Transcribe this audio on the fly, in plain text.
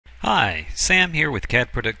Hi, Sam here with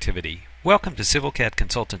CAD Productivity. Welcome to Civil CAD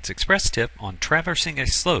Consultant's Express Tip on traversing a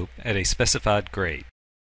slope at a specified grade.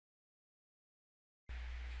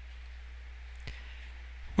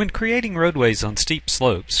 When creating roadways on steep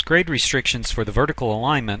slopes, grade restrictions for the vertical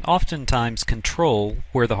alignment oftentimes control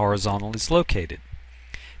where the horizontal is located.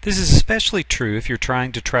 This is especially true if you're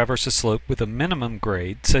trying to traverse a slope with a minimum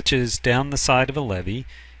grade, such as down the side of a levee,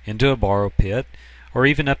 into a borrow pit, or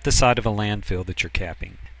even up the side of a landfill that you're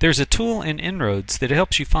capping. There's a tool in InRoads that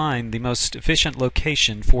helps you find the most efficient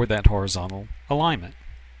location for that horizontal alignment.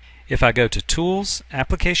 If I go to Tools,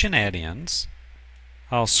 Application Add-ins,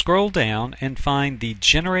 I'll scroll down and find the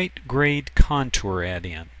Generate Grade Contour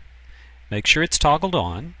add-in. Make sure it's toggled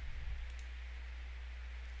on.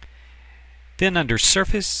 Then under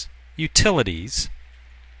Surface, Utilities,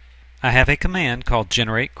 I have a command called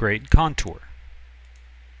Generate Grade Contour.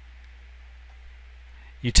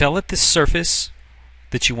 You tell it the surface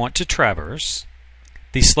that you want to traverse,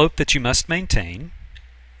 the slope that you must maintain.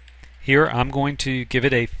 Here I'm going to give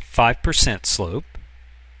it a 5% slope.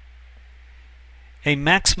 A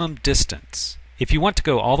maximum distance. If you want to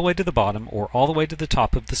go all the way to the bottom or all the way to the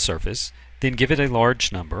top of the surface, then give it a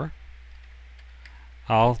large number.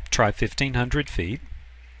 I'll try 1,500 feet.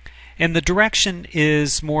 And the direction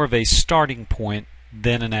is more of a starting point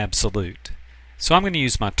than an absolute. So I'm going to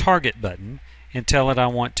use my target button and tell it I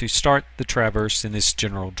want to start the traverse in this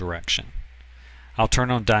general direction. I'll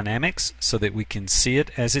turn on dynamics so that we can see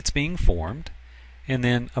it as it's being formed, and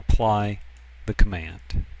then apply the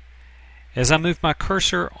command. As I move my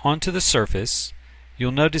cursor onto the surface,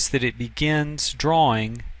 you'll notice that it begins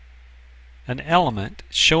drawing an element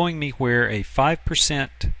showing me where a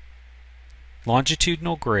 5%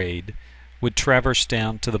 longitudinal grade would traverse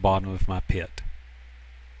down to the bottom of my pit.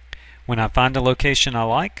 When I find a location I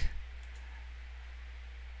like,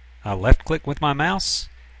 I left click with my mouse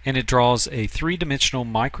and it draws a three-dimensional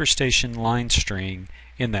microstation line string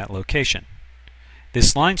in that location.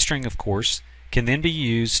 This line string, of course, can then be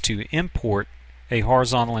used to import a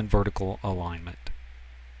horizontal and vertical alignment.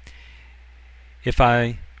 If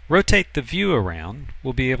I rotate the view around,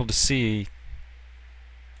 we'll be able to see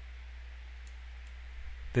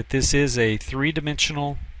that this is a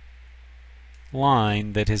three-dimensional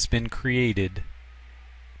line that has been created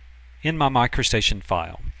in my microstation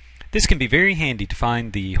file. This can be very handy to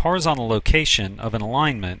find the horizontal location of an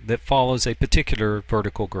alignment that follows a particular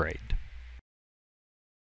vertical grade.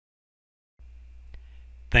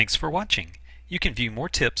 Thanks for watching. You can view more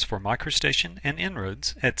tips for microstation and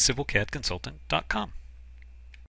InRoads at civilcadconsultant.com.